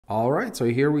All right, so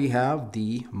here we have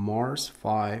the Mars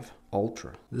 5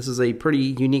 Ultra. This is a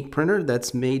pretty unique printer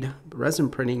that's made resin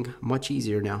printing much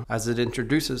easier now, as it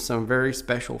introduces some very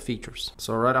special features.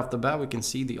 So right off the bat, we can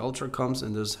see the Ultra comes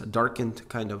in this darkened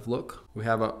kind of look. We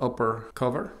have an upper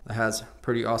cover that has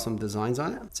pretty awesome designs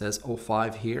on it. It says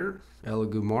 05 here,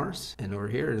 Elegoo Mars, and over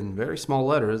here in very small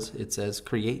letters it says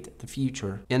create the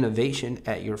future, innovation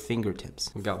at your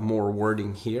fingertips. We got more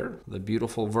wording here. The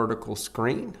beautiful vertical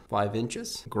screen, 5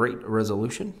 inches, great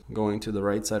resolution. Going to the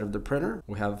right side of the printer,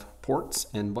 we have ports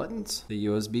and buttons, the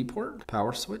USB port,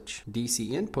 power switch,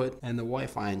 DC input, and the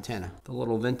Wi-Fi antenna, the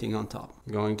little venting on top.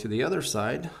 Going to the other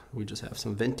side, we just have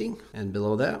some venting, and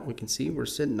below that we can see we're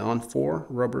sitting on 4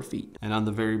 rubber feet. And on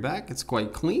the very back, it's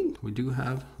quite clean. We do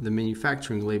have the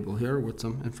manufacturing label here with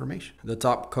some information. The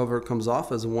top cover comes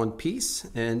off as one piece,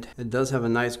 and it does have a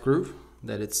nice groove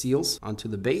that it seals onto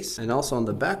the base. And also on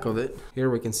the back of it,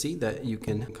 here we can see that you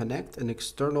can connect an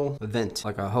external vent,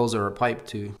 like a hose or a pipe,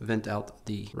 to vent out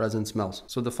the resin smells.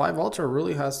 So the 5 Ultra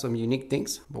really has some unique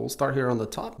things, but we'll start here on the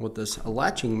top with this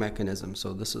latching mechanism.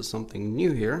 So this is something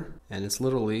new here, and it's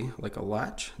literally like a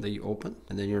latch that you open,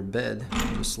 and then your bed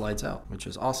just slides out, which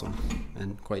is awesome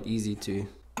and quite easy to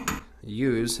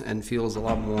use and feels a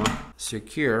lot more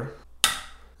secure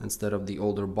instead of the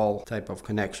older ball type of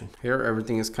connection. Here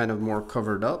everything is kind of more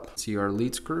covered up. See our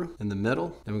lead screw in the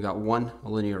middle. Then we got one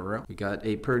linear rail. We got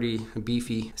a pretty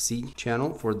beefy C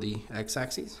channel for the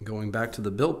X-axis. Going back to the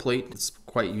build plate, it's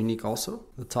quite unique also.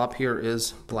 The top here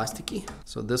is plasticky.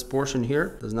 So this portion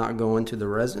here does not go into the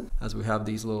resin, as we have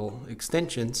these little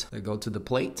extensions that go to the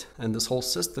plate. And this whole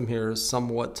system here is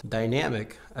somewhat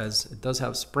dynamic, as it does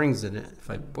have springs in it. If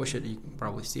I push it, you can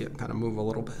probably see it kind of move a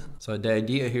little bit. So the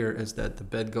idea here is that the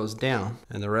bed goes down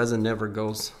and the resin never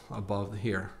goes above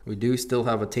here. We do still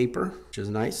have a taper, which is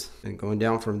nice. And going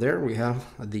down from there, we have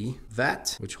the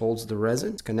vat, which holds the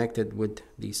resin. It's connected with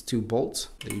these 2 bolts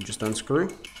that you just unscrew,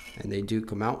 and they do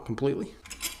come out completely.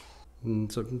 And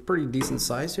it's a pretty decent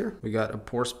size here. We got a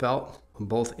pour spout on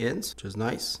both ends, which is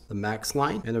nice. The max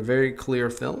line and a very clear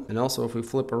film. And also if we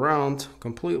flip around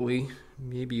completely,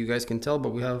 maybe you guys can tell, but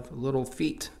we have little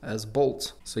feet as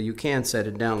bolts. So you can set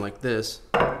it down like this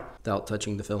without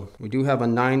touching the film. We do have a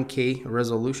 9K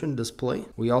resolution display.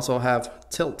 We also have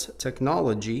tilt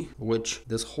technology, which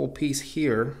this whole piece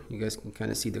here, you guys can kind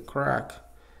of see the crack,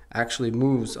 actually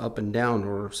moves up and down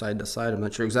or side to side. I'm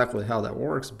not sure exactly how that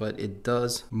works, but it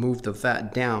does move the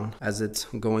vat down as it's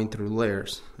going through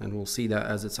layers, and we'll see that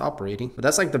as it's operating. But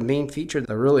that's like the main feature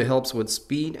that really helps with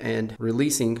speed and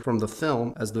releasing from the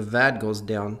film as the vat goes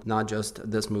down, not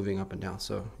just this moving up and down.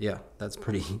 So yeah, that's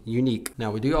pretty unique. Now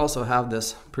we do also have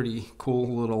this pretty cool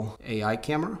little AI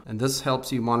camera, and this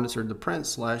helps you monitor the print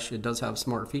 / it does have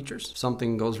smart features. If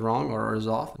something goes wrong or is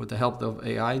off, with the help of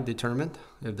AI, determined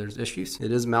if there's issues.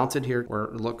 It is mounted here where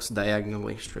it looks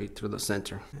diagonally straight through the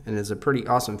center, and it's a pretty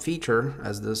awesome feature,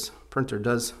 as this printer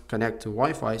does connect to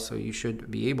Wi-Fi, so you should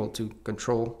be able to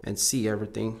control and see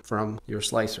everything from your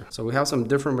slicer. So we have some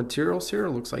different materials here.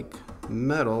 It looks like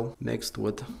metal mixed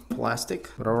with plastic,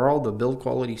 but overall the build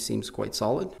quality seems quite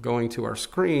solid. Going to our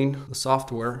screen, the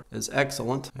software is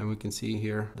excellent, and we can see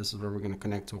here this is where we're going to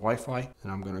connect to Wi-Fi,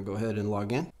 and I'm going to go ahead and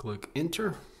log in. Click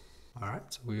enter. All right,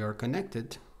 so we are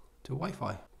connected to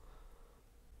Wi-Fi.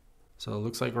 So it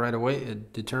looks like right away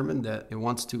it determined that it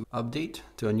wants to update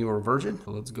to a newer version.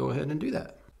 So let's go ahead and do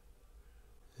that.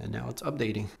 And now it's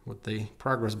updating with the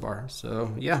progress bar.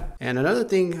 So yeah. And another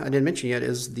thing I didn't mention yet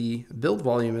is the build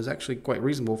volume is actually quite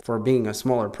reasonable for being a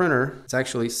smaller printer. It's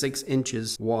actually 6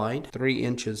 inches wide, 3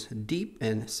 inches deep,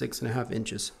 and 6.5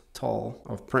 inches tall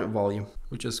of print volume,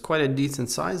 which is quite a decent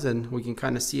size, and we can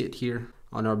kind of see it here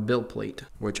on our build plate,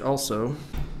 which also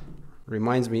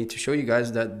reminds me to show you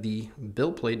guys that the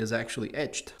build plate is actually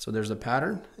etched. So there's a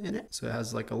pattern in it. So it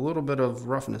has like a little bit of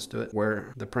roughness to it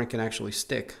where the print can actually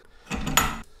stick.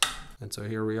 And so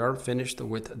here we are finished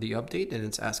with the update, and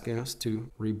it's asking us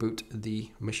to reboot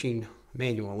the machine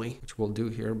manually, which we'll do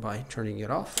here by turning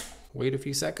it off, wait a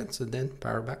few seconds, and then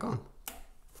power back on.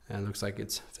 And it looks like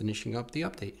it's finishing up the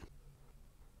update.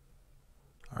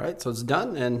 All right, so it's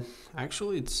done, and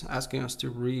actually it's asking us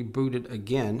to reboot it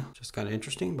again. Just kind of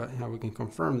interesting, but how we can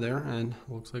confirm there, and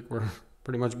looks like we're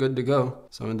pretty much good to go.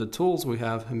 So in the tools, we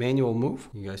have a manual move.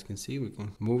 You guys can see we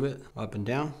can move it up and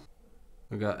down.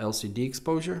 We got LCD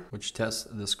exposure, which tests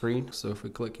the screen. So if we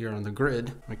click here on the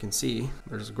grid, we can see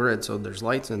there's a grid, so there's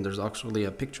lights, and there's actually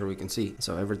a picture we can see.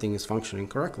 So everything is functioning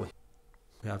correctly.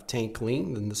 We have tank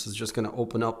clean, and this is just gonna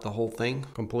open up the whole thing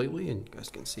completely, and you guys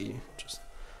can see just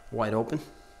wide open.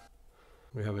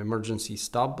 We have emergency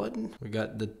stop button. We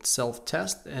got the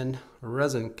self-test and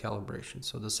resin calibration.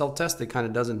 So the self-test, it kind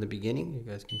of does in the beginning. You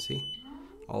guys can see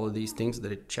all of these things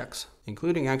that it checks,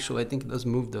 including actually, I think it does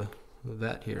move the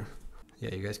vat here.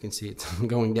 Yeah, you guys can see it's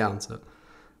going down. So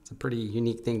it's a pretty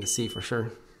unique thing to see for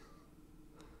sure.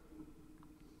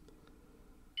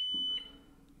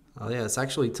 Oh yeah, it's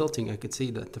actually tilting. I could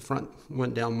see that the front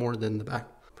went down more than the back.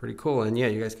 Pretty cool. And yeah,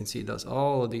 you guys can see it does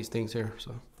all of these things here.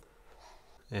 So,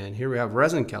 and here we have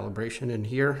resin calibration, and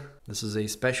here this is a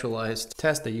specialized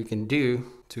test that you can do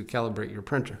to calibrate your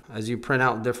printer as you print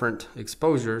out different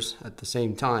exposures at the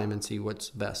same time and see what's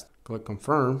best. Click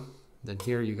confirm. Then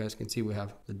here you guys can see we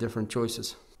have the different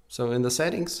choices. So in the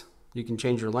settings, you can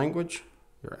change your language,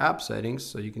 your app settings,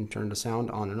 so you can turn the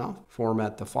sound on and off,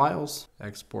 format the files,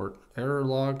 export error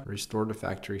log, restore the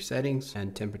factory settings,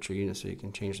 and temperature unit, so you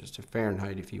can change this to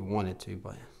Fahrenheit if you wanted to,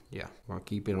 but yeah, we'll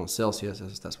keep it on Celsius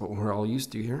as that's what we're all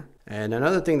used to here. And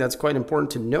another thing that's quite important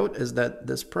to note is that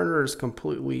this printer is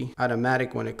completely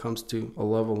automatic when it comes to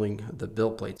leveling the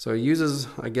build plate. So it uses,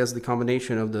 I guess, the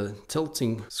combination of the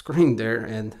tilting screen there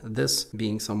and this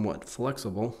being somewhat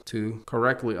flexible to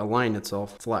correctly align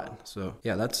itself flat. So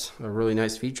yeah, that's a really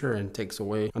nice feature and takes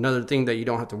away another thing that you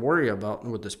don't have to worry about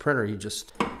with this printer. You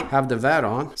just have the vat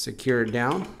on, secure it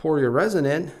down, pour your resin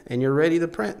in, and you're ready to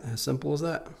print. As simple as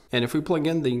that. And if we plug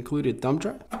in the included thumb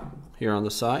drive here on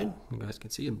the side, you guys can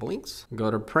see it blinks. Go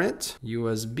to print,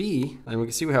 USB, and we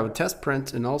can see we have a test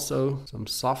print and also some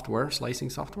software, slicing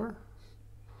software.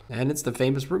 And it's the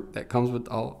famous root that comes with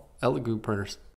all Elegoo printers.